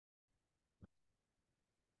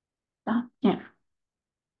Yeah.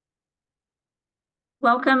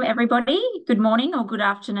 Welcome, everybody. Good morning or good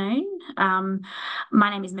afternoon. My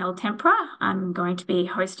name is Mel Tempera. I'm going to be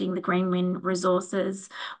hosting the Greenwing Resources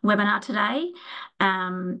webinar today.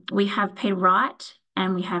 We have Peter Wright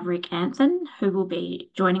and we have Rick Anthon, who will be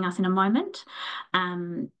joining us in a moment.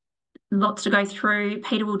 Lots to go through.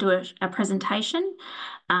 Peter will do a presentation,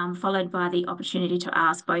 followed by the opportunity to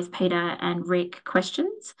ask both Peter and Rick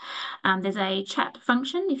questions. There's a chat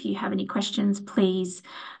function. If you have any questions, please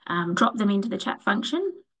drop them into the chat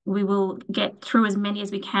function. We will get through as many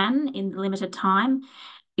as we can in the limited time.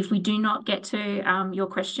 If we do not get to your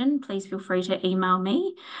question, please feel free to email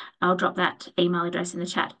me. I'll drop that email address in the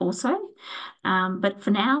chat also. But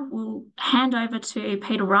for now, we'll hand over to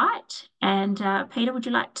Peter Wright. And Peter, would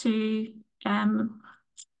you like to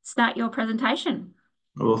start your presentation?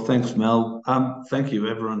 Well, thanks, Mel. Thank you,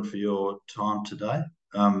 everyone, for your time today,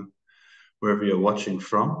 wherever you're watching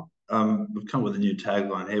from. We've come with a new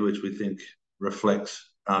tagline here, which we think reflects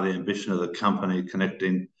the ambition of the company,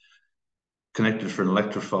 connected for an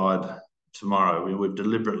electrified tomorrow. We've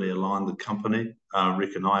deliberately aligned the company,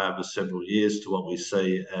 Rick and I, over several years to what we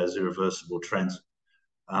see as irreversible trends.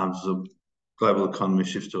 The global economy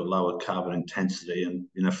shifts to a lower carbon intensity,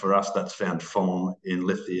 and for us, that's found form in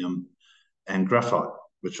lithium and graphite,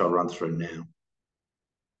 which I'll run through now.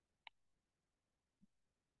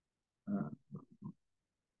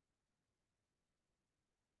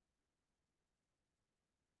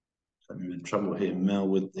 I'm in trouble here, Mel,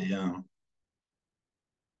 with the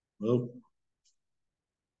well,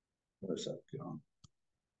 where's that going?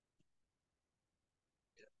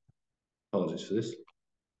 Apologies for this.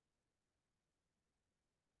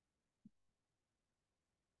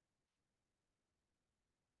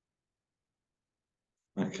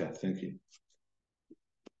 Okay, thank you.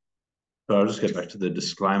 So I'll just get back to the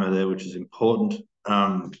disclaimer there, which is important.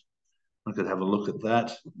 I could have a look at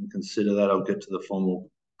that and consider that. I'll get to the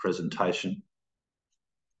formal presentation.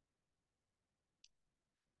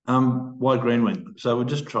 Why Greenwing? So we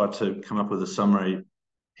just tried to come up with a summary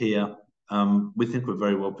here. We think we're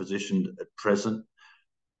very well positioned at present.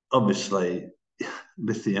 Obviously,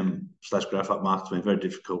 lithium/graphite market's been very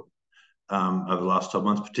difficult over the last 12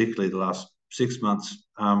 months, particularly the last 6 months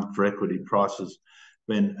for equity prices,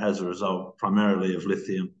 been as a result primarily of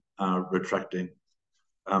lithium retracting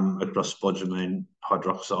across spodumene,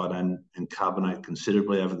 hydroxide and carbonate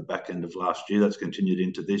considerably over the back end of last year. That's continued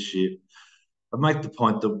into this year. I make the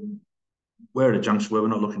point that we're at a junction where we're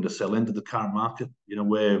not looking to sell into the current market.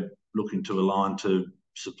 We're looking to align to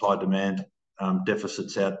supply-demand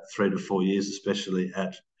deficits out 3 to 4 years, especially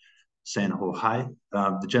at San Jorge.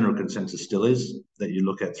 The general consensus still is that you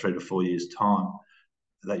look at 3 to 4 years' time,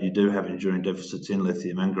 that you do have enduring deficits in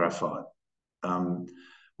lithium and graphite.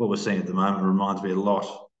 What we're seeing at the moment reminds me a lot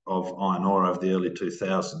of iron ore over the early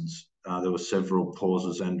 2000s. There were several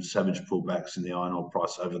pauses and savage pullbacks in the iron ore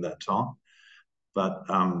price over that time. But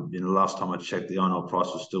last time I checked, the iron ore price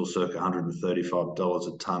was still circa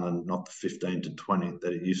 $135 a tonne and not the 15 to 20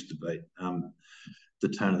 that it used to be, the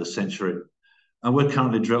turn of the century. We're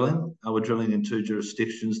currently drilling. We're drilling in 2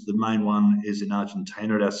 jurisdictions. The main one is in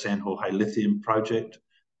Argentina at our San Jorge lithium project.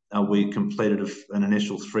 We completed an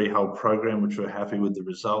initial 3-hole program, which we're happy with the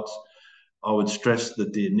results. I would stress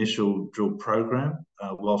that the initial drill program,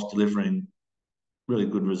 whilst delivering really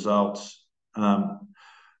good results,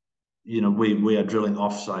 we are drilling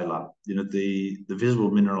off salar. The visible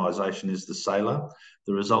mineralisation is the salar.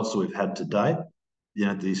 The results that we've had to date,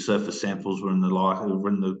 the surface samples were in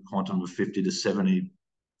the quantum of 50 to 70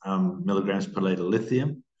 milligrams per litre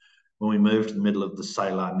lithium. When we move to the middle of the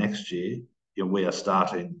salar next year, we are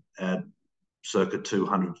starting at circa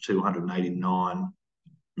 200 to 289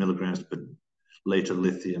 milligrams per litre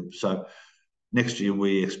lithium. So next year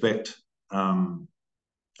we expect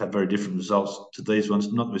have very different results to these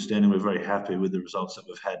ones. Notwithstanding, we're very happy with the results that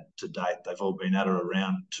we've had to date. They've all been at or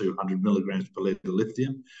around 200 milligrams per litre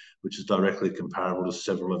lithium, which is directly comparable to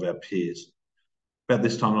several of our peers. About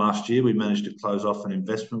this time last year, we managed to close off an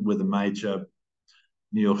investment with a major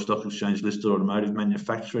New York Stock Exchange listed automotive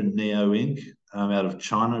manufacturer, NIO Inc., out of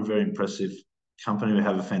China. A very impressive company. We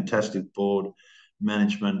have a fantastic board,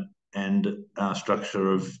 management, and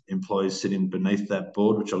structure of employees sitting beneath that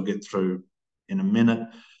board, which I'll get through in a minute.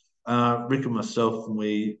 Rick and myself, when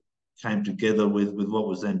we came together with what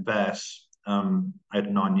was then BAS 8 or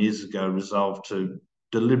 9 years ago, resolved to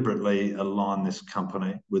deliberately align this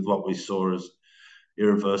company with what we saw as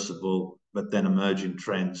irreversible but then emerging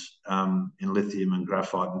trends in lithium and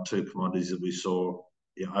graphite, and 2 commodities that we saw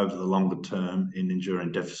over the longer term in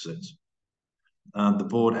enduring deficits. The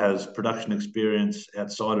board has production experience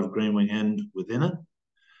outside of Greenwing and within it.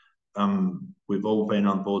 We've all been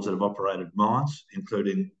on boards that have operated mines,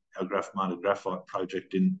 including our Graph-Master Graphite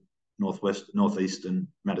project in northeastern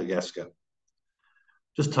Madagascar.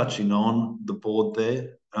 Just touching on the board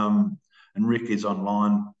there, and Rick is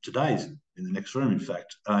online today, in the next room, in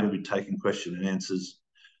fact. He'll be taking question and answers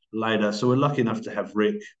later. So we're lucky enough to have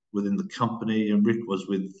Rick within the company, and Rick was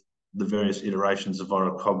with the various iterations of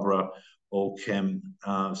Orocobre, Allchem,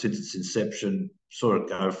 since its inception, saw it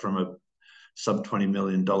go from a sub $20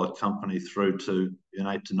 million company through to an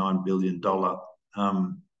 $8 to $9 billion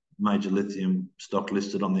major lithium stock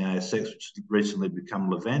listed on the ASX, which has recently become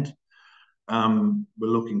Levant. We're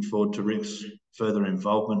looking forward to Rick's further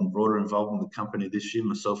involvement and broader involvement in the company this year,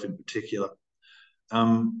 myself in particular.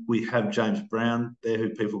 We have James Brown there, who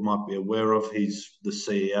people might be aware of. He's the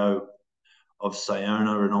CEO of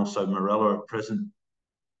Sayona and also Morella at present.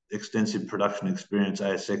 Extensive production experience,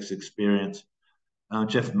 ASX experience.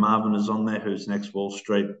 Jeff Marvin is on there, who's an ex-Wall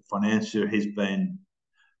Street financier. He's been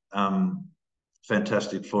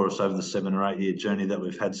fantastic for us over the 7 or 8 year journey that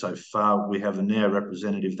we've had so far. We have a now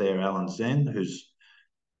representative there, Alan Zen, who's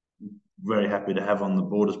very happy to have on the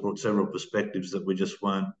board, has brought several perspectives that we just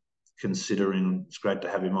weren't considering. It's great to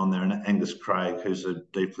have him on there. And Angus Craig, who's a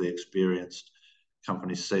deeply experienced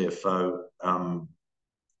company CFO and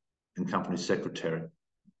company secretary.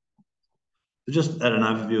 So just at an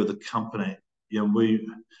overview of the company,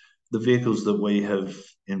 the vehicles that we have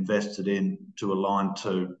invested in to align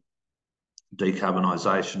to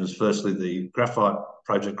decarbonisation is firstly the graphite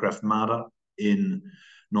project Graph-Master in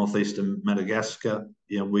northeastern Madagascar.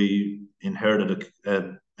 We inherited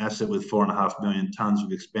an asset with 4.5 million tonnes.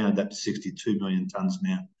 We've expanded that to 62 million tonnes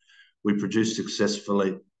now. We produced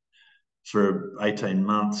successfully for 18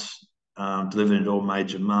 months, delivered into all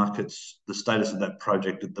major markets. The status of that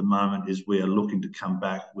project at the moment is we are looking to come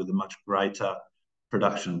back with a much greater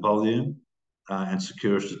production volume and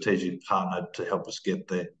secure a strategic partner to help us get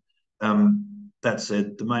there. That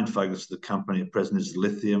said, the main focus of the company at present is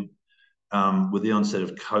lithium. With the onset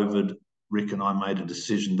of COVID, Rick and I made a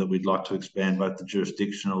decision that we'd like to expand both the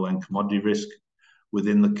jurisdictional and commodity risk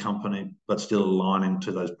within the company, but still aligning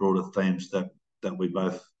to those broader themes that we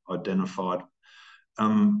both identified.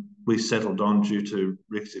 We settled on, due to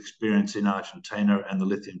Rick's experience in Argentina and the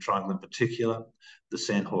lithium triangle in particular, the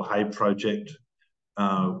San Jorge project.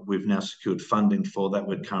 We've now secured funding for that.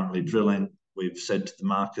 We're currently drilling. We've said to the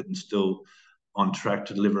market and still on track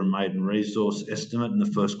to deliver a maiden resource estimate in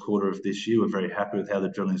the first quarter of this year. We're very happy with how the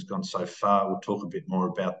drilling's gone so far. We'll talk a bit more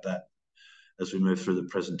about that as we move through the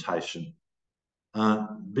presentation. A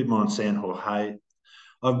bit more on San Jorge.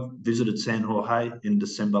 I've visited San Jorge in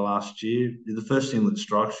December last year. The first thing that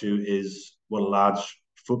strikes you is what a large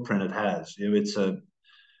footprint it has. It's a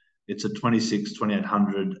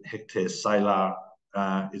 2,800 hectare salar.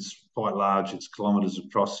 It's quite large. It's kilometres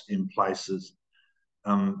across in places.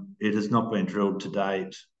 It has not been drilled to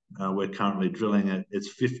date. We're currently drilling it.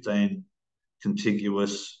 It's 15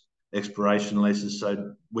 contiguous exploration leases.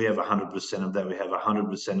 So we have 100% of that. We have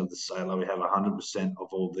 100% of the salar. We have 100% of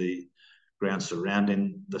all the ground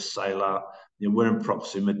surrounding the salar. We're in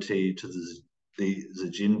proximity to the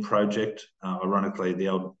Zijin project. Ironically, the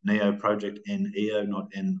old NEO project, NEO,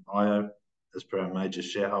 not NIO, as per our major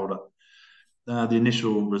shareholder. The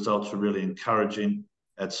initial results were really encouraging.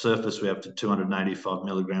 At surface, we have to 285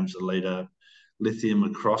 milligrams a litre lithium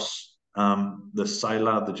across the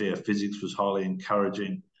salar. The geophysics was highly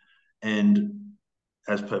encouraging. And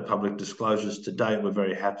as per public disclosures to date, we're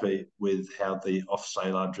very happy with how the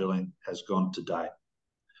off-salar drilling has gone to date.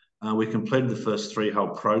 We completed the first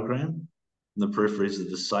 3-hole program in the peripheries of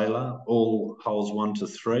the salar. All holes 1 to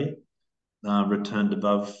 3 returned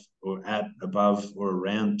above or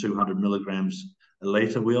around 200 milligrams a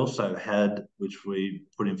litre. We also had, which we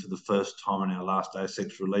put in for the first time in our last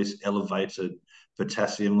ASX release, elevated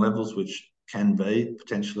potassium levels, which can be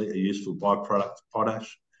potentially a useful byproduct of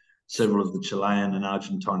potash. Several of the Chilean and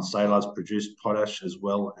Argentine salars produce potash as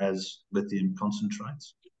well as lithium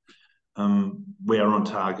concentrates. We are on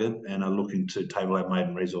target and are looking to table our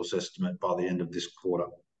maiden resource estimate by the end of this quarter.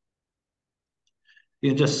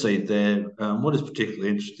 You can just see there what is particularly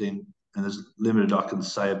interesting, and there's limited I can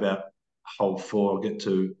say about hole 4, I'll get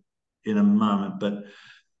to in a moment, but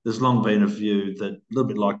there's long been a view that, a little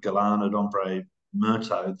bit like Galan at Ombre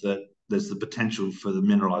Muerto, that there's the potential for the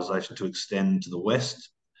mineralisation to extend to the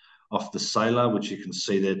west off the salar, which you can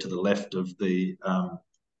see there to the left of the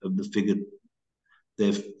figure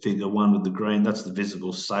there, figure 1 with the green. That's the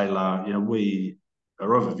visible salar. We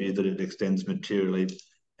are of a view that it extends materially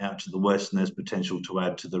out to the west, and there's potential to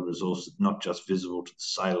add to the resource, not just visible to the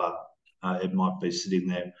salar. It might be sitting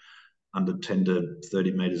there under 10 to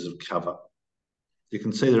 30 metres of cover. You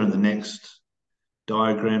can see there in the next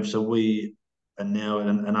diagram. So we are now in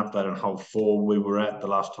an update on hole 4. We were at, the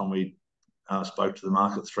last time we spoke to the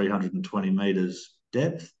market, 320 metres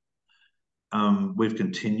depth. We've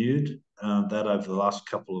continued that over the last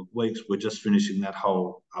couple of weeks. We're just finishing that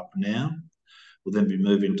hole up now. We'll then be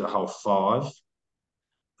moving to hole 5.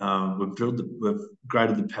 We've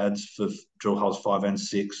graded the pads for drill holes 5 and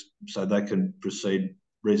 6, so they can proceed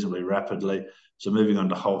reasonably rapidly. So moving on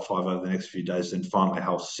to hole 5 over the next few days, then finally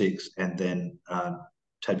hole 6, and then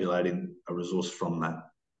tabulating a resource from that.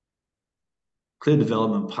 Clear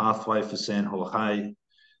development pathway for San Jorge.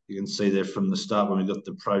 You can see there from the start when we got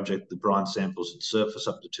the project, the brine samples at surface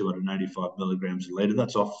up to 285 milligrams a litre.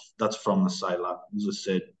 That's from the salar. As I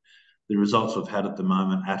said, the results we've had at the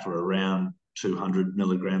moment at or around 200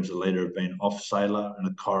 milligrams a litre have been off salar and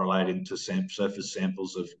are correlating to surface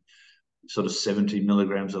samples of sort of 70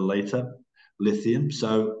 milligrams a litre lithium.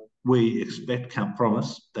 So we expect, can't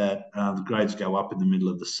promise, that the grades go up in the middle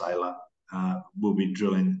of the salar. We'll be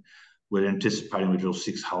drilling, we're anticipating we drill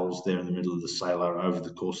 6 holes there in the middle of the salar over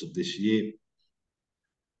the course of this year.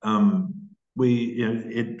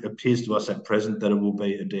 It appears to us at present that it will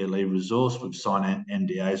be a DLE resource. We've signed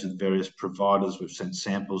NDAs with various providers. We've sent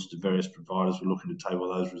samples to various providers. We're looking to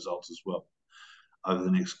table those results as well over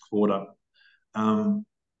the next quarter.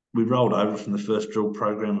 We rolled over from the first drill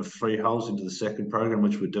program of 3 holes into the second program,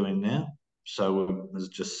 which we're doing now. So, as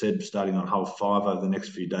just said, starting on hole 5 over the next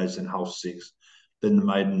few days, then hole 6, then the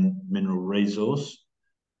maiden mineral resource.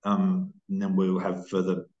 And then we'll have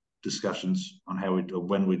further discussions on how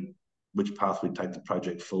which path we take the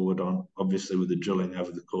project forward on. Obviously, with the drilling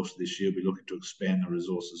over the course of this year, we're looking to expand the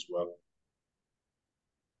resource as well.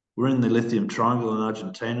 We're in the lithium triangle in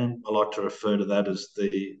Argentina. I like to refer to that as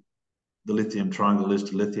the lithium triangle is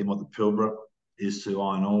to lithium what the Pilbara is to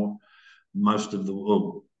iron ore.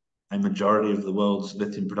 A majority of the world's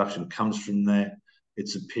lithium production comes from there.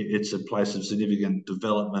 It's a place of significant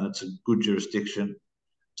development. It's a good jurisdiction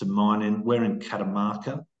to mine in. We're in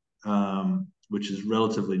Catamarca, which is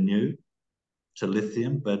relatively new to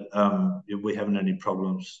lithium, but we haven't had any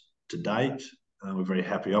problems to date. We're very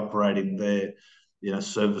happy operating there.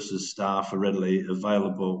 Services, staff are readily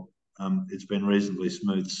available. It's been reasonably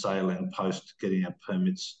smooth sailing post getting our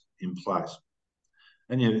permits in place.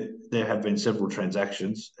 And there have been several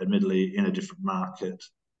transactions, admittedly in a different market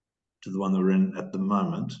to the one that we're in at the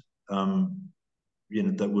moment,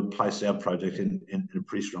 that would place our project in a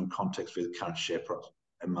pretty strong context with the current share price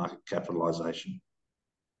and market capitalisation.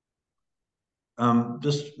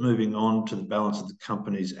 Just moving on to the balance of the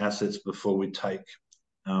company's assets before we take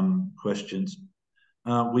questions.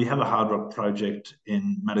 We have a hard rock project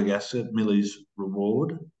in Madagascar, Millie's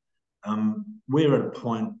Reward. We're at a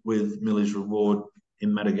point with Millie's Reward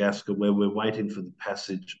in Madagascar where we're waiting for the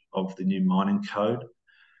passage of the new mining code.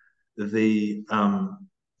 The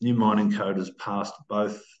new mining code has passed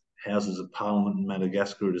both houses of parliament in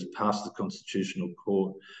Madagascar. It has passed the Constitutional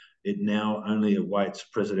Court. It now only awaits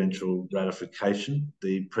presidential ratification.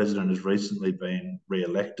 The president has recently been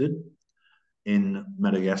re-elected in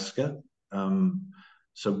Madagascar.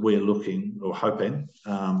 So we're looking or hoping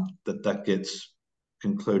that gets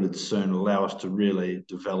concluded soon, allow us to really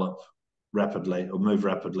develop rapidly or move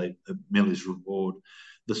rapidly at Millie's Reward.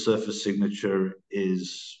 The surface signature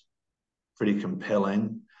is pretty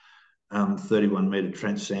compelling. 31 metre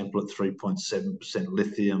trench sample at 3.7%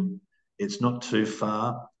 lithium. It's not too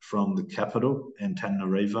far from the capital,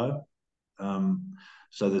 Antananarivo.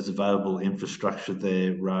 So there's available infrastructure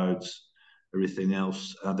there, roads, everything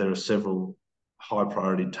else. There are several high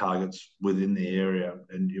priority targets within the area,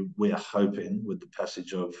 and we are hoping with the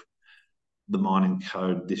passage of the mining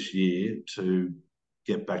code this year to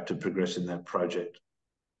get back to progressing that project.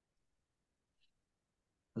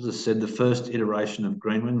 As I said, the first iteration of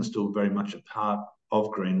Greenwing, still very much a part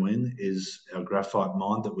of Greenwing, is our graphite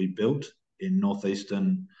mine that we built in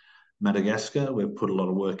northeastern Madagascar. We've put a lot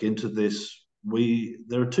of work into this.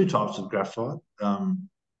 There are 2 types of graphite.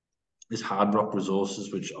 There's hard rock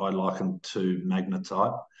resources, which I liken to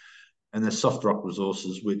magnetite, and there's soft rock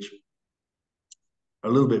resources, which are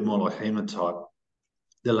a little bit more like hematite.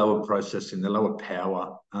 They're lower processing, they're lower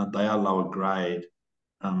power, they are lower grade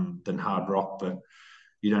than hard rock, but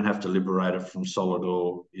you don't have to liberate it from solid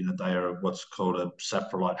ore. They are what's called a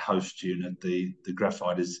saprolite host unit. The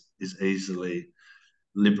graphite is easily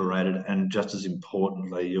liberated, and just as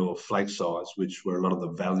importantly, your flake size, where a lot of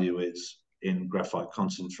the value is in graphite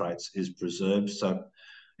concentrates, is preserved. So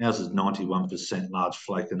ours is 91% large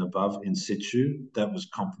flake and above in situ. That was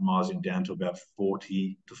compromising down to about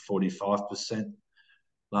 40 to 45%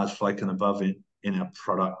 large flake and above in our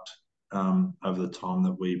product over the time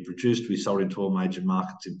that we produced. We sold into all major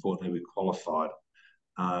markets. Importantly, we qualified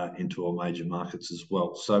into all major markets as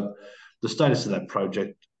well. So the status of that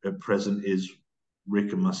project at present is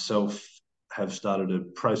Rick and myself have started a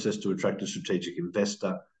process to attract a strategic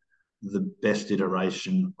investor. The best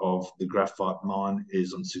iteration of the graphite mine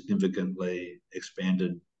is on significantly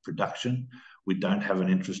expanded production. We don't have an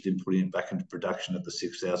interest in putting it back into production at the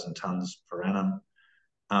 6,000 tonnes per annum.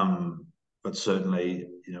 But certainly,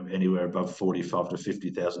 anywhere above 45 to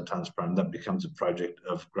 50,000 tonnes per annum, that becomes a project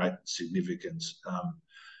of great significance.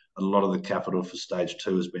 A lot of the capital for stage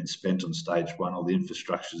 2 has been spent on stage 1. All the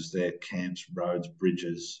infrastructure is there: camps, roads,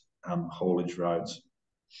 bridges, haulage roads.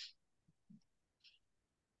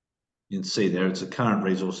 You can see there it's a current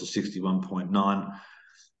resource of 61.9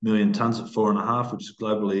 million tonnes at 4.5, which is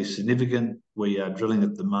globally significant. We are drilling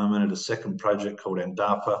at the moment at a second project called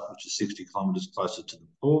Andapa, which is 60 kilometres closer to the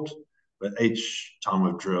port. But each time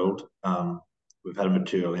we've drilled, we've had a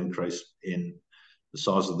material increase in the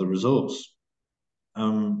size of the resource.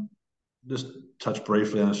 Just touch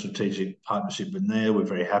briefly on a strategic partnership in there. We're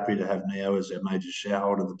very happy to have Neo as our major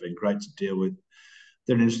shareholder. They've been great to deal with.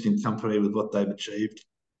 They're an interesting company with what they've achieved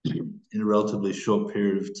in a relatively short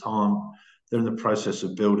period of time. They're in the process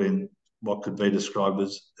of building what could be described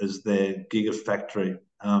as their gigafactory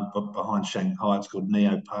behind Shanghai. It's called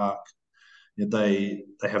Neo Park. They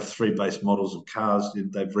have 3 base models of cars.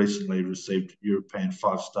 They've recently received European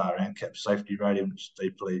 5-star ANCAP safety rating, which is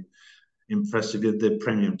deeply impressive. They're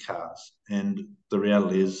premium cars. And the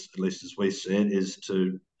reality is, at least as we see it, is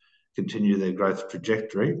to continue their growth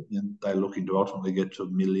trajectory. And they're looking to ultimately get to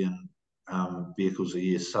 1 million vehicles a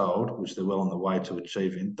year sold, which they're well on the way to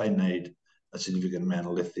achieving. They need a significant amount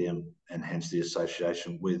of lithium, and hence the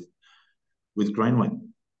association with Greenwing.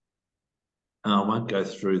 I won't go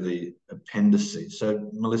through the appendices. So,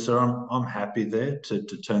 Melissa, I'm happy there to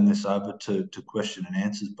turn this over to question and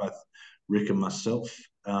answers. Both Rick and myself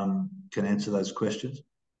can answer those questions.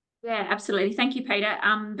 Yeah, absolutely. Thank you, Peter.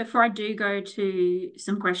 Before I do go to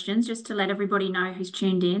some questions, just to let everybody know who's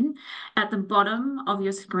tuned in, at the bottom of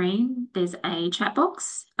your screen, there's a chat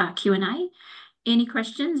box, Q&A. Any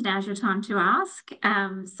questions, now's your time to ask.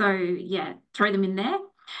 So, yeah, throw them in there.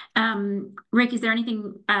 Rick, is there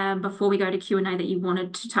anything before we go to Q&A that you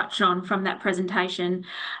wanted to touch on from that presentation?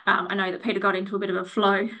 I know that Peter got into a bit of a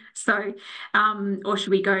flow, so or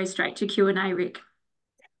should we go straight to Q&A, Rick?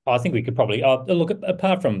 I think we could probably look,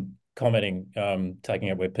 apart from commenting, taking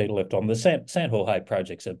up where Peter left on, the San Jorge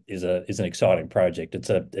project is an exciting project.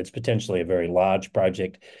 It's potentially a very large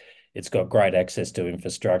project. It's got great access to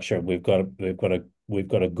infrastructure. We've got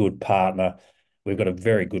a good partner. We've got a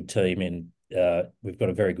very good team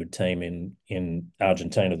in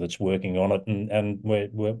Argentina that's working on it, and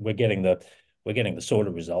we're getting the sort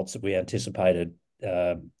of results that we anticipated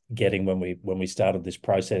getting when we started this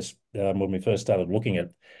process, when we first started looking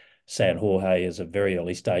at San Jorge as a very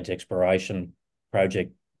early stage exploration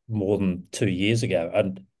project more than 2 years ago.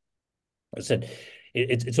 And I said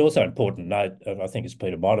it's also important to note, I think as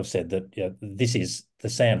Peter might have said, that this is the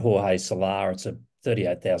San Jorge Salar. It's a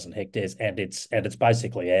 38,000 hectares, and it's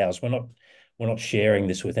basically ours. We're not sharing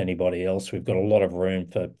this with anybody else. We've got a lot of room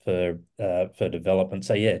for development.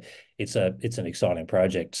 So yeah, it's an exciting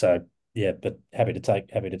project. So yeah, but happy to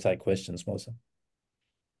take questions, Melissa.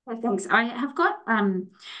 Thanks. I have got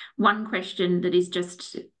one question that is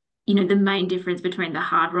just, the main difference between the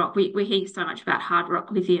hard rock. We hear so much about hard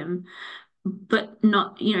rock lithium, but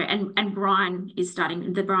not, and brine is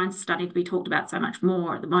the brine's starting to be talked about so much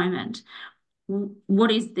more at the moment.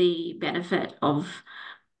 What is the benefit of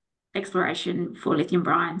exploration for lithium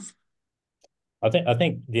brines? I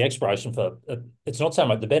think the exploration for it's not so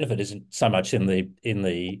much, the benefit isn't so much in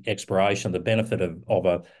the exploration. The benefit of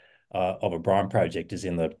a brine project is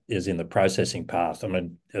in the processing path. I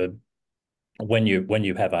mean, when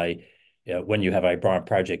you have a brine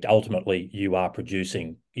project, ultimately you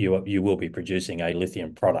will be producing a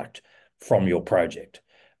lithium product from your project.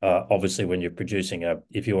 Obviously, when you're producing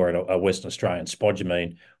if you're a Western Australian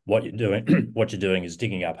spodumene, what you're doing is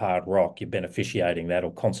digging up hard rock. You're beneficiating that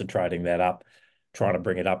or concentrating that up, trying to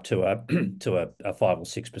bring it up to a 5 or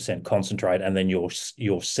 6% concentrate, and then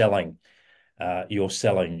you're selling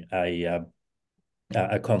a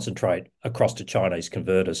concentrate across to Chinese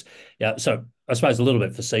converters. Yeah, so I suppose a little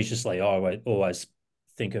bit facetiously, I always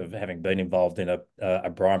think of having been involved in a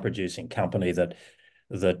brine producing company that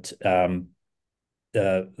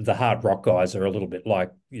the hard rock guys are a little bit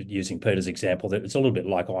like, using Peter's example, that it's a little bit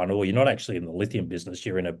like iron ore. You're not actually in the lithium business.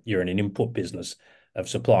 You're in an input business of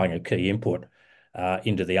supplying a key input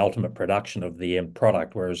into the ultimate production of the end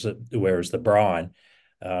product. Whereas the brine,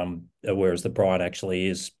 whereas the brine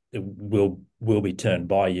actually will be turned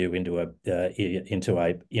by you into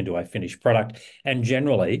a finished product, and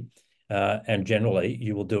generally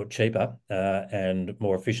you will do it cheaper and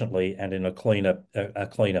more efficiently and in a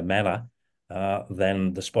cleaner manner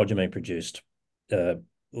than the spodumene produced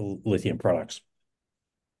lithium products.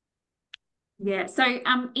 Yeah. So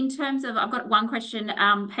in terms of, I've got one question,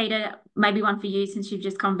 Peter, maybe one for you since you've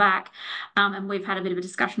just come back, and we've had a bit of a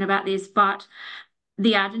discussion about this, but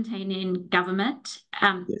the Argentinian government,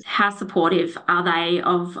 Yes. how supportive are they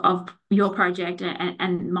of your project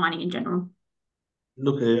and mining in general?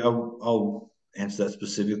 Look, I'll answer that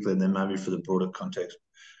specifically, and then maybe for the broader context,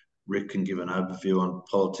 Rick can give an overview on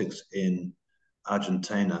politics in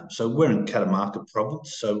Argentina. So we're in Catamarca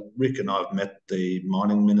province. So Rick and I have met the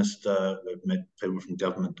mining minister. We've met people from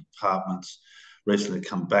government departments. Recently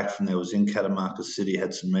come back from there. Was in Catamarca City,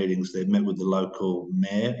 had some meetings there. Met with the local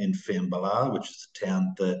mayor in Fiambalá, which is the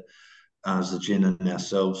town that Zajin and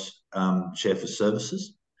ourselves share for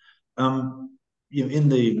services. In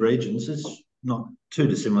the regions, it's not too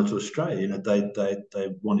dissimilar to Australia. They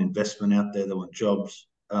want investment out there. They want jobs.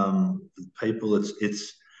 People,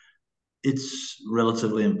 it's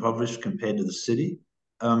relatively impoverished compared to the city.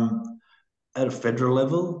 At a federal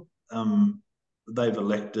level, they've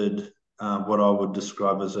elected what I would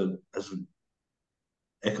describe as an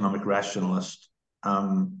economic rationalist.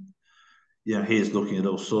 He is looking at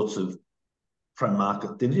all sorts of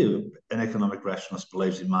pro-market. An economic rationalist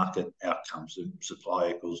believes in market outcomes, and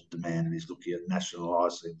supply equals demand, and he's looking at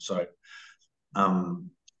nationalising. So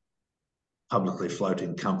publicly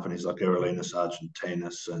floating companies like Aerolíneas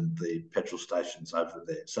Argentinas and the petrol stations over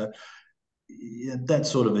there. So that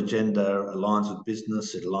sort of agenda aligns with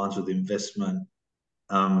business, it aligns with investment.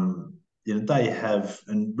 They have,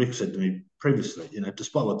 and Rick said to me previously,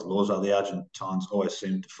 despite what the laws are, the Argentines always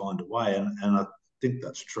seem to find a way, and I think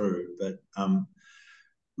that's true. But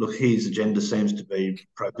look, his agenda seems to be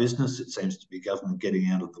pro-business. It seems to be government getting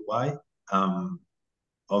out of the way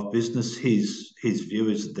of business. His view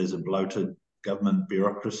is that there's a bloated government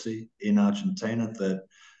bureaucracy in Argentina that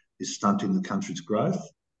is stunting the country's growth,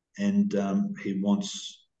 and he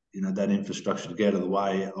wants that infrastructure to get out of the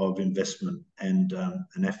way of investment and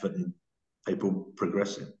an effort and people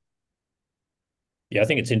progressing. Yeah, I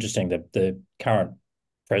think it's interesting that the current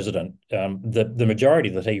president, the majority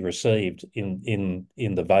that he received in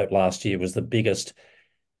the vote last year was the biggest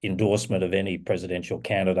endorsement of any presidential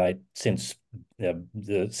candidate since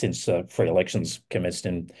free elections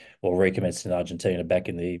recommenced in Argentina back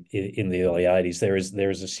in the early 80s. There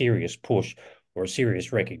is a serious push or a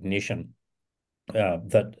serious recognition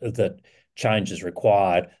that change is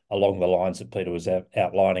required along the lines that Peter was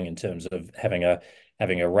outlining in terms of having a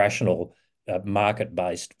rational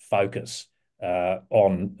market-based focus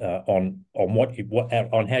on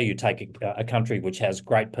how you take a country which has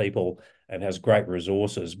great people and has great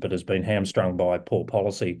resources, but has been hamstrung by poor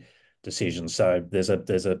policy decisions. So there's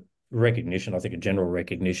a recognition, I think, a general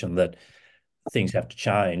recognition that things have to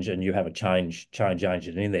change, and you have a change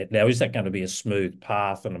agent in there. Now, is that going to be a smooth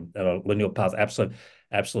path and a linear path?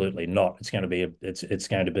 Absolutely not. It's going to be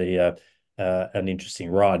an interesting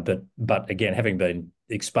ride. But again, having been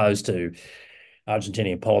exposed to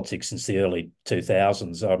Argentinian politics since the early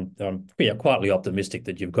 2000s, I'm quietly optimistic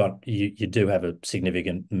that you do have a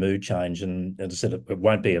significant mood change, and as I said, it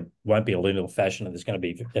won't be a linear fashion, and there's going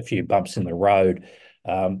to be a few bumps in the road,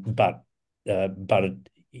 but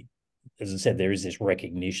as I said, there is this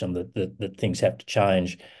recognition that things have to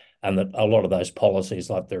change, and that a lot of those policies,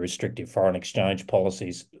 like the restrictive foreign exchange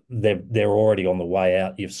policies, they're already on the way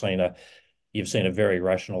out. You've seen a very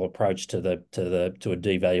rational approach to a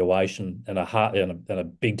devaluation and a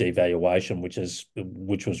big devaluation,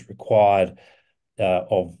 which was required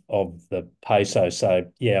of the peso.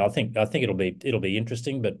 So yeah, I think it'll be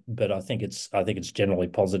interesting, but I think it's generally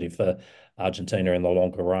positive for Argentina in the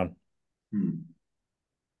longer run.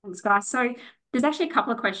 Thanks, guys. So there's actually a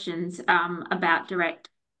couple of questions about direct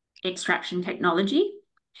extraction technology.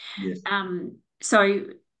 Yes. So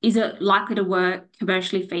is it likely to work,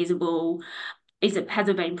 commercially feasible? Has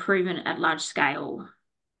it been proven at large scale?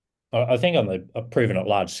 I think on the proven at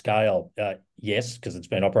large scale, yes, because it's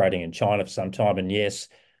been operating in China for some time, and yes,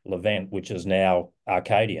 Levant, which is now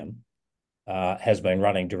Arcadium, has been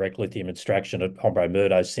running direct lithium extraction at Hombre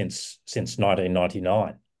Muerto since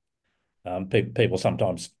 1999. People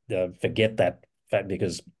sometimes forget that fact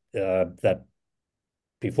because that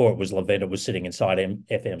before it was Levant, it was sitting inside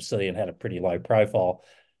FMC and had a pretty low profile.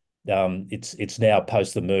 It's now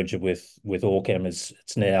post the merger with Allkem,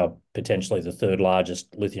 it's now potentially the third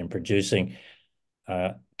largest lithium producing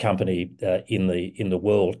company in the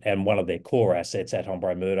world, and one of their core assets at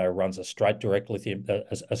Hombre Muerto runs a straight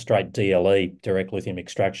DLE, direct lithium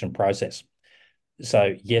extraction process.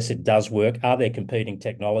 So yes, it does work. Are there competing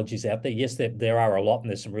technologies out there? Yes, there are a lot, and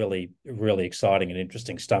there's some really, really exciting and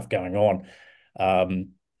interesting stuff going on.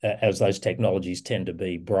 As those technologies tend to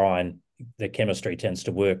be brine, the chemistry tends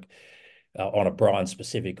to work on a brine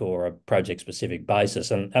specific or a project specific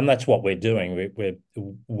basis, and that's what we're doing.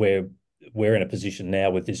 We're in a position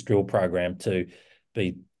now with this drill program to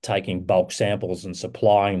be taking bulk samples and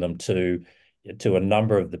supplying them to a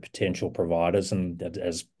number of the potential providers, and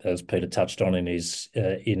as Peter touched on in his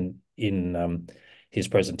his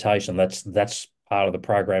presentation, that's part of the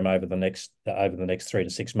program over the next 3 to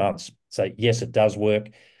 6 months. So yes, it does work.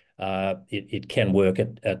 It can work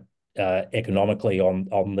at economically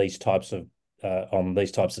on these types of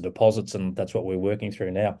deposits, and that's what we're working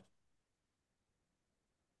through now.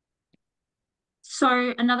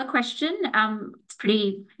 So another question, it's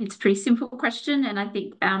a pretty simple question, and I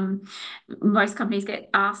think most companies get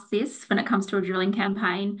asked this when it comes to a drilling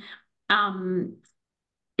campaign.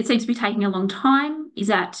 It seems to be taking a long time. Is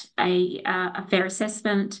that a fair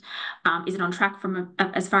assessment? Is it on track from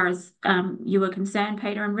as far as you are concerned,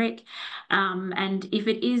 Peter and Rick? And if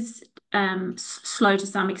it is slow to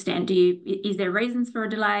some extent, is there reasons for a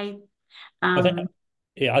delay?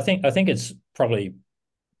 I think it's probably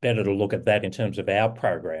better to look at that in terms of our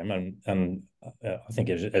program, and I think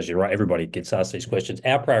as you're right, everybody gets asked these questions.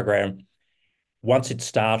 Our program, once it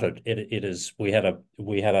started, we had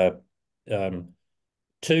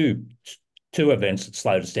two events that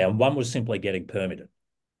slowed us down. One was simply getting permitted,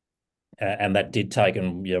 and that did take,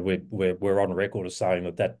 and we're on record as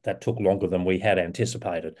saying that took longer than we had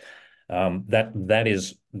anticipated. That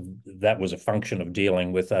was a function of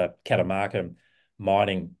dealing with a Catamarca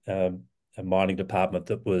mining department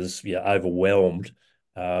that was overwhelmed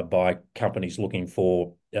by companies looking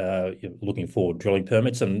for drilling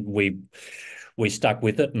permits, and we stuck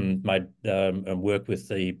with it and made and worked with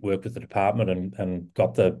the department and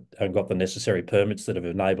got the necessary permits that have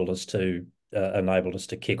enabled us to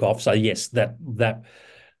kick off. So yes, that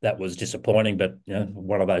was disappointing, but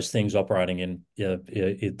one of those things operating in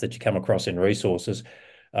that you come across in resources.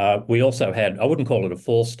 We also had, I wouldn't call it a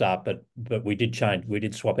false start, but we did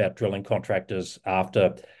swap out drilling contractors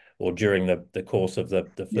after or during the course of the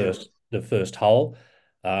first hole.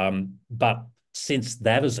 But since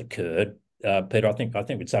that has occurred, Peter, I think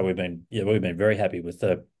we'd say we've been very happy with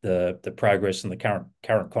the progress, and the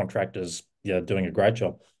current contractors doing a great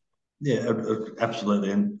job. Yeah,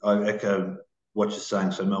 absolutely, and I echo what you're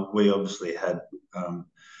saying. So Mel, we obviously had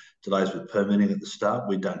delays with permitting at the start.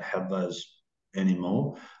 We don't have those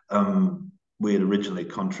anymore. We had originally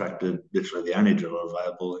contracted literally the only driller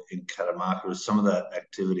available in Catamarca. As some of that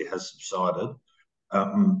activity has subsided,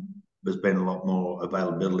 there's been a lot more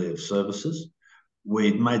availability of services.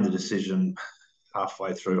 We made the decision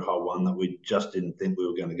halfway through hole one that we just didn't think we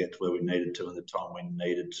were going to get to where we needed to in the time we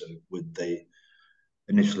needed to with the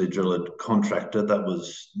initially drilled contractor. That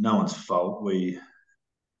was no one's fault. We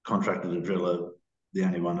contracted a driller, the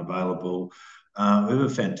only one available. We have a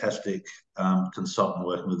fantastic consultant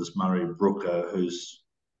working with us, Murray Brooker, who's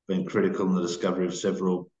been critical in the discovery of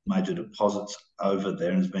several major deposits over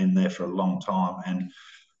there and has been there for a long time. And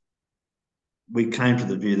we came to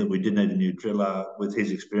the view that we did need a new driller. With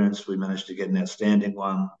his experience, we managed to get an outstanding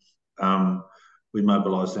one. We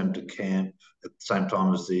mobilised them to camp at the same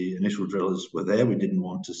time as the initial drillers were there. We didn't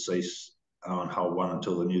want to cease on hole one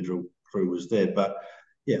until the new drill crew was there. But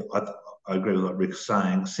yeah, I agree with what Rick's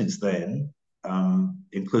saying. Since then,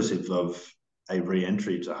 inclusive of a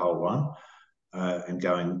re-entry to hole one and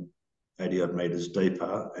going 80 odd metres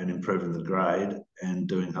deeper and improving the grade and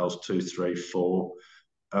doing holes 2, 3, 4,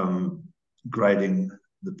 grading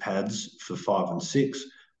the pads for 5 and 6.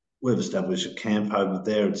 We've established a camp over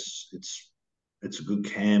there. It's a good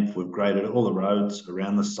camp. We've graded all the roads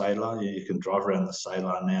around the salar. You can drive around the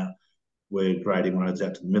salar now. We're grading roads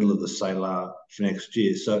out to the middle of the salar for next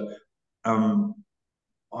year. So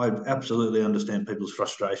I absolutely understand people's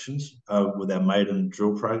frustrations with our maiden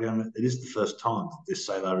drill program. It is the first time that this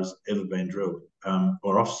salar has ever been drilled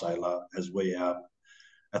or off salar as we are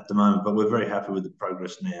at the moment, but we're very happy with the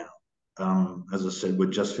progress now. As I said, we're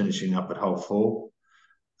just finishing up at hole 4.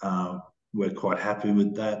 We're quite happy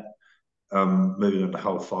with that. Moving on to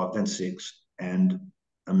hole 5, then 6, and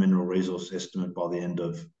a mineral resource estimate by the end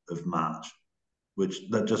of March, which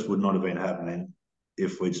that just would not have been happening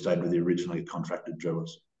if we'd stayed with the originally contracted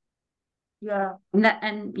drillers. Yeah, and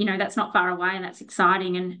that's not far away, and that's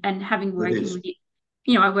exciting. And having working with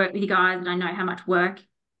you, I work with you guys, and I know how much work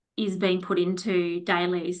is being put into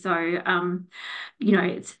daily. So,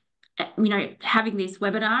 it's, having this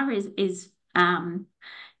webinar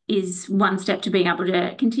is one step to being able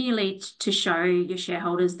to continually to show your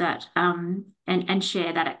shareholders that and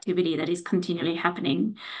share that activity that is continually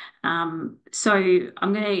happening. So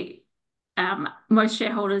I'm going to most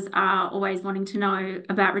shareholders are always wanting to know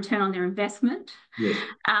about return on their investment. Yes.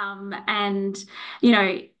 And,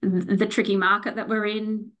 the tricky market that we're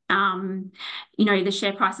in, the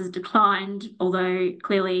share price has declined, although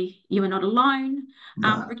clearly you are not alone.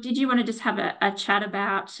 No. Rick, did you want to just have a chat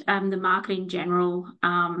about the market in general?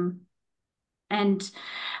 And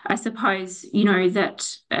I suppose,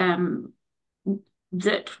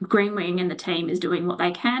 that Greenwing and the team is doing what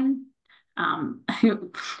they can.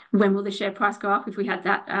 When will the share price go up if we had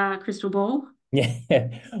that crystal ball? Yeah.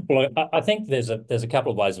 Well, I think there's a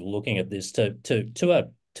couple of ways of looking at this. To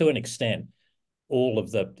an extent, all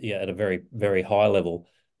of the at a very, very high level,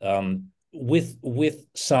 with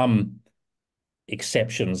some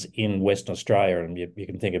exceptions in Western Australia, and you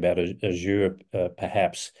can think about Azure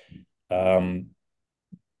perhaps.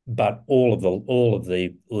 But all of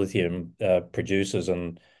the lithium producers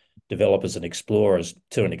and developers and explorers,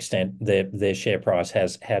 to an extent, their share price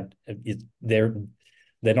has had they're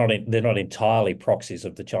not entirely proxies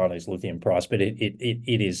of the Chinese lithium price, but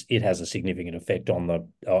it has a significant effect on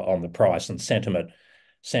the price and sentiment.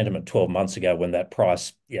 12 months ago, when that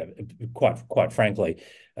price, quite frankly,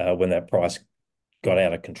 when that price got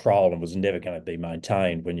out of control and was never going to be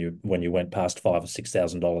maintained, when you went past $5,000 or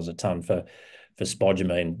 $6,000 a ton for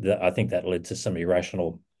spodumene, I think that led to some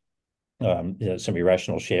irrational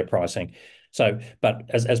share pricing. So, but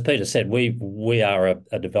as Peter said, we are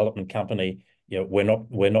a development company.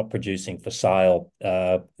 We're not producing for sale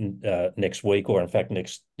next week, or in fact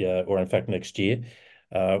next year.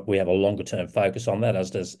 We have a longer term focus on that,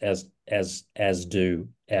 as do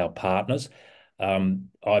our partners.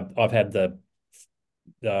 I've had the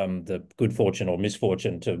good fortune or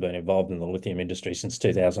misfortune to have been involved in the lithium industry since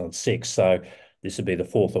 2006. So this would be the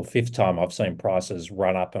fourth or fifth time I've seen prices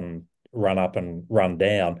run up and run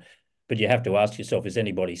down. But you have to ask yourself, is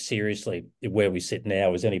anybody seriously, where we sit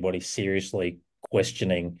now, is anybody seriously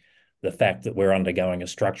questioning the fact that we're undergoing a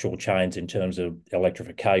structural change in terms of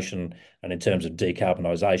electrification and in terms of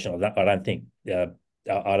decarbonisation?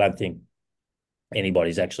 I don't think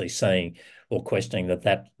anybody's actually seeing or questioning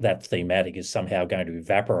that thematic is somehow going to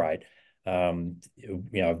evaporate. I've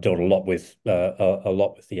dealt a lot with the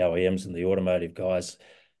OEMs and the automotive guys.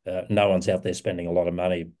 No one's out there spending a lot of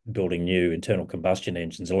money building new internal combustion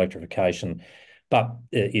engines. Electrification, but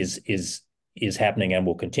is happening and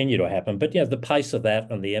will continue to happen. But the pace of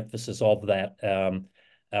that and the emphasis of that, and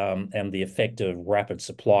the effect of rapid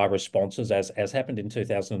supply responses, as happened in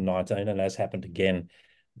 2019 and as happened again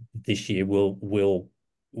this year, will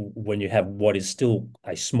when you have what is still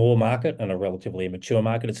a small market and a relatively immature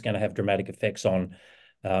market, it's going to have dramatic effects on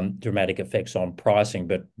pricing.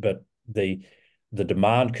 But the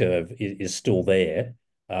demand curve is still there,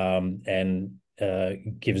 and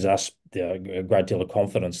gives us a great deal of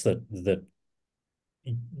confidence that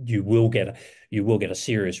you will get a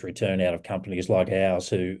serious return out of companies like ours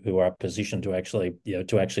who are positioned to actually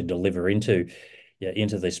deliver into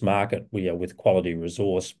this market with quality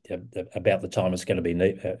resource about the time it's going to be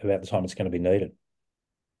needed.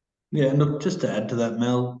 Yeah, and look, just to add to that,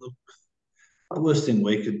 Mel, the worst thing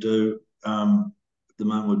we could do at the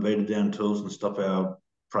moment would be to down tools and stop our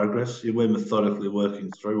progress. We're methodically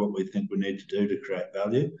working through what we think we need to do to create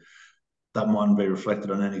value. That mightn't be reflected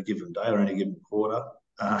on any given day or any given quarter.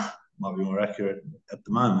 Might be more accurate at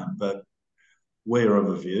the moment, but we're of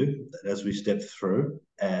a view that as we step through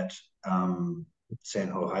at San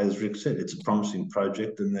Jorge, as Rick said, it's a promising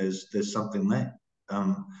project and there's something there.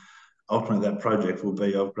 Ultimately, that project will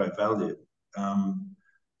be of great value.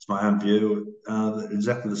 It's my own view,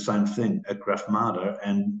 exactly the same thing at Graf Mader,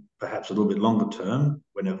 and perhaps a little bit longer term,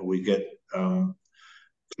 whenever we get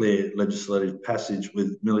clear legislative passage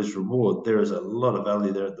with Millie's Reward, there is a lot of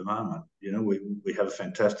value there at the moment. We have a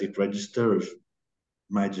fantastic register of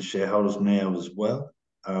major shareholders now as well,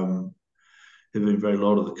 who've been very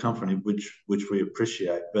loyal to the company, which we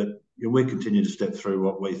appreciate. But we continue to step through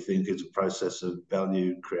what we think is a process of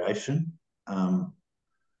value creation.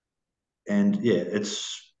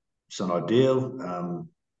 It's not ideal.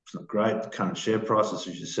 It's not great. The current share prices,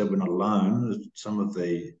 as you said, we're not alone. Some of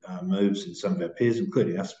the moves in some of our peers,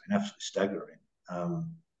 including us, have been absolutely staggering.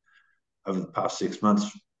 Over the past 6 months,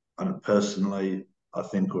 personally, I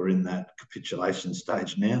think we're in that capitulation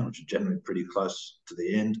stage now, which is generally pretty close to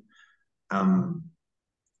the end.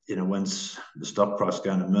 When's the stock price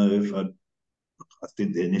going to move? I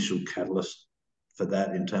think the initial catalyst for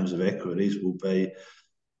that in terms of equities will be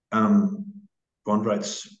bond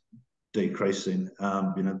rates decreasing.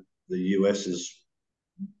 The US is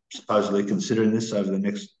supposedly considering this over the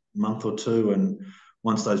next month or two, and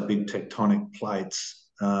once those big tectonic plates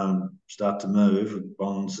start to move,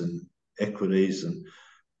 bonds and equities and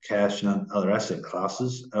cash and other asset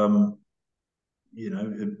classes,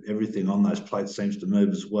 everything on those plates seems to move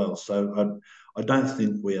as well. So I don't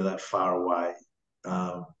think we are that far away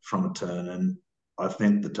from a turn, and I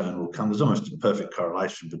think the turn will come. There's almost a perfect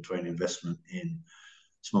correlation between investment in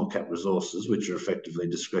small cap resources, which are effectively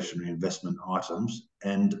discretionary investment items,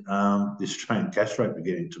 and the Australian cash rate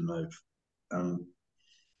beginning to move.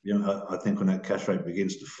 I think when that cash rate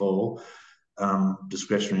begins to fall,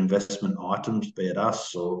 discretionary investment items, be it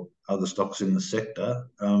us or other stocks in the sector,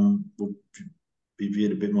 will be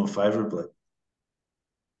viewed a bit more favourably.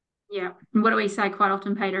 Yeah. And what do we say quite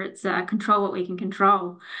often, Peter? It's control what we can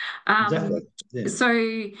control. Exactly. Yeah.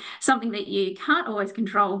 So something that you can't always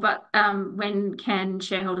control, but when can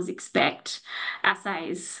shareholders expect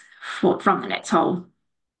assays from the next hole?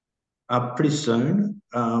 Pretty soon.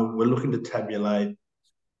 We're looking to tabulate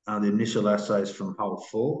the initial assays from hole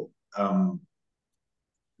 4.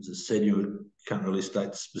 As I said, you can't really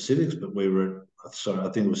state the specifics, but we were at, I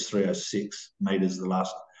think it was 306 metres the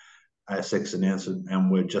last ASX announcement, and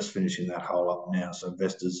we're just finishing that hole up now. So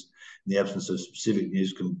investors, in the absence of specific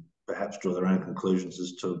news, can perhaps draw their own conclusions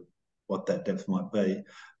as to what that depth might be.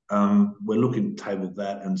 We're looking to table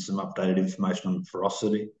that and some updated information on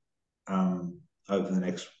porosity over the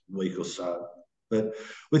next week or so. But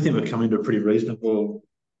we think we're coming to a pretty reasonable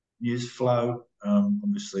news flow.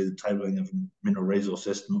 Obviously, the tabling of a mineral resource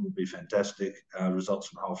estimate would be fantastic. Results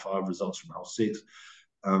from hole 5, results from hole 6,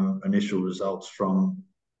 initial results from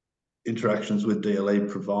interactions with DLE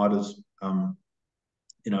providers.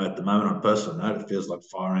 At the moment, on a personal note, it feels like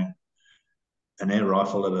firing an air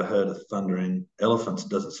rifle at a herd of thundering elephants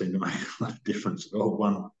doesn't seem to make a lot of difference at all.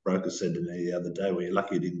 One broker said to me the other day, well, you're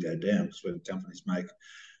lucky it didn't go down, because when companies make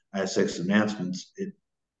ASX announcements, it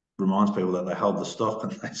reminds people that they hold the stock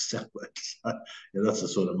and they sell it. So, that's the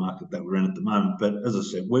sort of market that we're in at the moment. But as I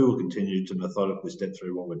said, we will continue to methodically step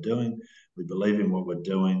through what we're doing. We believe in what we're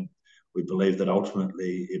doing. We believe that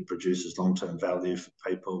ultimately it produces long-term value for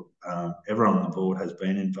people. Everyone on the board has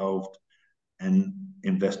been involved, and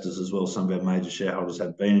investors as well. Some of our major shareholders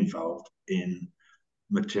have been involved in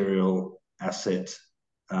material asset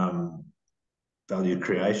value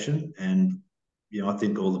creation. And I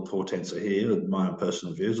think all the portents are here. My own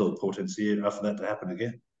personal views, all the portents here are for that to happen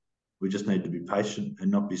again. We just need to be patient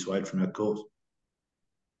and not be swayed from our course.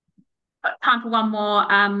 Time for one more.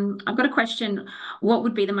 I've got a question. What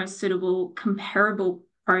would be the most suitable comparable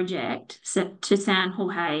project set to San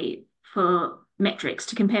Jorge for metrics,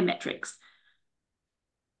 to compare metrics?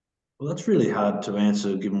 Well, that's really hard to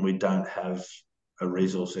answer given we don't have a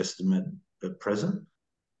resource estimate at present.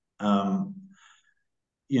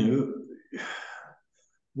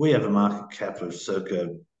 We have a market cap of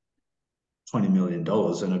circa $20 million,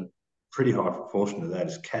 and a pretty high proportion of that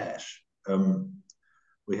is cash.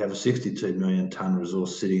 We have a 62 million tonne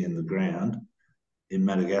resource sitting in the ground in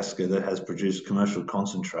Madagascar that has produced commercial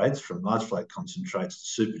concentrates, from large flake concentrates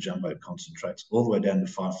to super jumbo concentrates, all the way down to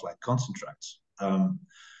fine flake concentrates,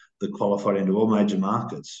 that qualified into all major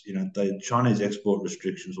markets. The Chinese export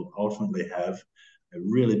restrictions will ultimately have a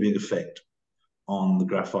really big effect on the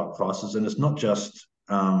graphite prices. And it's not just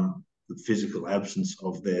the physical absence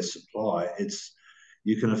of their supply.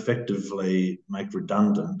 You can effectively make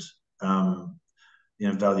redundant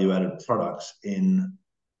value-added products in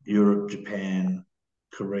Europe, Japan,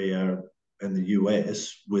 Korea, and the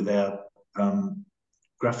US without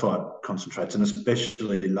graphite concentrates, and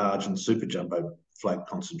especially large and super jumbo flake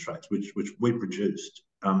concentrates, which we produced.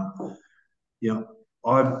 As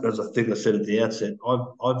I think I said at the outset,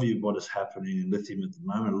 I view what is happening in lithium at the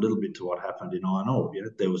moment a little bit to what happened in iron ore.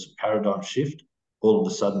 There was a paradigm shift. All of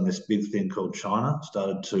a sudden, this big thing called China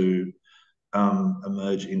started to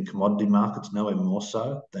emerge in commodity markets, nowhere more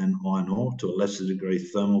so than iron ore, to a lesser degree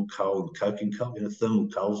thermal coal and coking coal. Thermal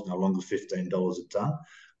coal is no longer $15 a tonne.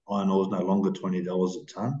 Iron ore is no longer $20 a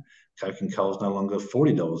tonne. Coking coal is no longer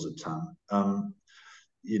 $40 a tonne.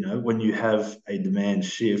 When you have a demand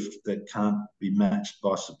shift that can't be matched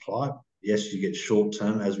by supply, yes, you get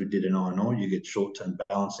short-term, as we did in iron ore, you get short-term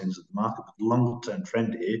balancings of the market. But the longer-term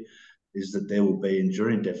trend here is that there will be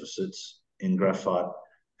enduring deficits in graphite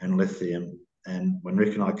and lithium. And when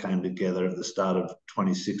Rick and I came together at the start of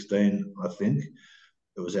 2016, I think,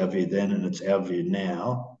 it was our view then, and it's our view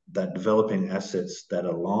now, that developing assets that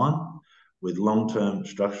align with long-term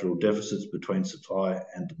structural deficits between supply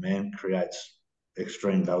and demand creates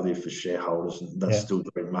extreme value for shareholders, and that's still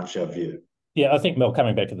very much our view. Yeah, I think, Mel,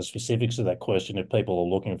 coming back to the specifics of that question, if people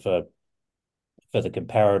are looking for the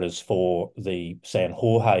comparators for the San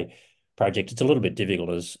Jorge project, it's a little bit difficult,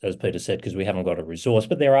 as Peter said, because we haven't got a resource.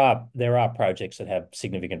 But there are projects that have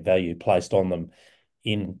significant value placed on them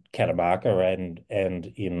in Catamarca and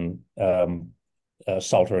in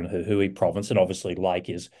Salta and Jujuy province, and obviously Lake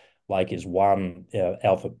is one,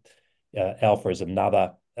 Alpha is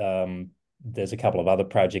another. There's a couple of other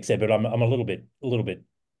projects there, but I'm a little bit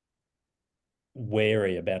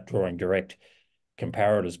wary about drawing direct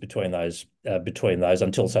comparators between those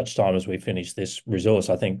until such time as we finish this resource.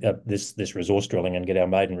 I think this resource drilling and get our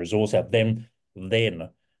maiden resource out. Then we're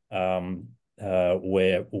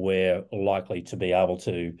likely to be able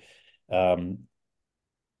to have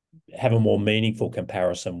a more meaningful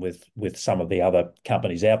comparison with some of the other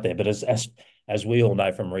companies out there. But as we all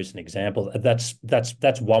know from recent examples,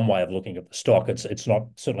 that's one way of looking at the stock. It's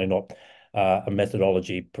certainly not a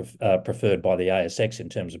methodology preferred by the ASX in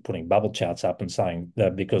terms of putting bubble charts up and saying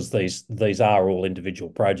that, because these are all individual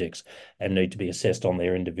projects and need to be assessed on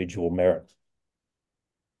their individual merit.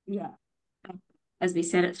 Yeah. As we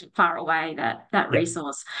said, it's far away, that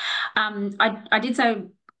resource. I did say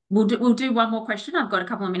we'll do one more question. I've got a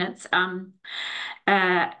couple of minutes. Are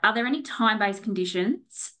there any time-based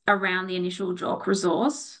conditions around the initial JORC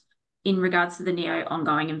resource in regards to the NEO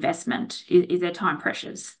ongoing investment? Is there time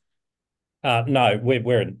pressures? No,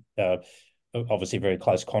 we're in obviously very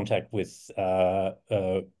close contact with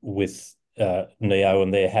NEO,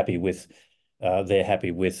 and they're happy with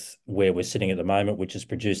where we're sitting at the moment, which is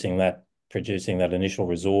producing that initial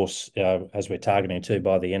resource as we're targeting to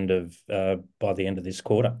by the end of this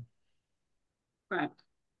quarter. Right.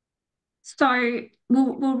 So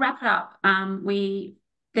we'll wrap it up.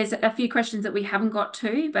 There's a few questions that we haven't got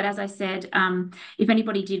to, but as I said, if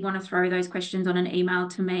anybody did want to throw those questions on an email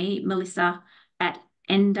to me,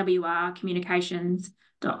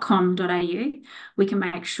 melissa@nwrcommunications.com.au, we can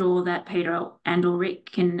make sure that Peter and/or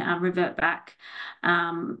Rick can revert back,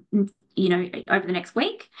 over the next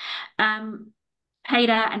week.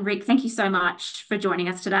 Peter and Rick, thank you so much for joining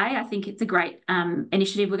us today. I think it's a great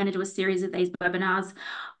initiative. We're going to do a series of these webinars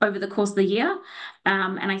over the course of the year.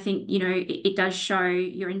 And I think, it does show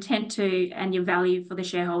your intent to and your value for the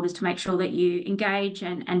shareholders to make sure that you engage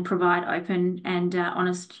and provide open and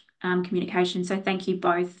honest communication. So thank you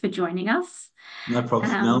both for joining us. No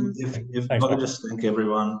problem, Mel. If I could just thank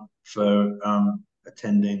everyone for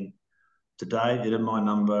attending today. You have my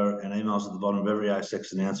number and emails at the bottom of every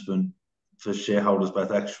ASX announcement. For shareholders,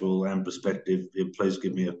 both actual and prospective, please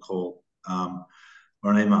give me a call or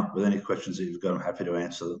an email with any questions that you've got. I'm happy to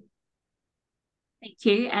answer them. Thank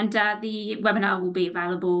you. And the webinar will be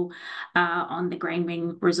available on the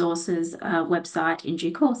Greenwing Resources website in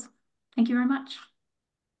due course. Thank you very much.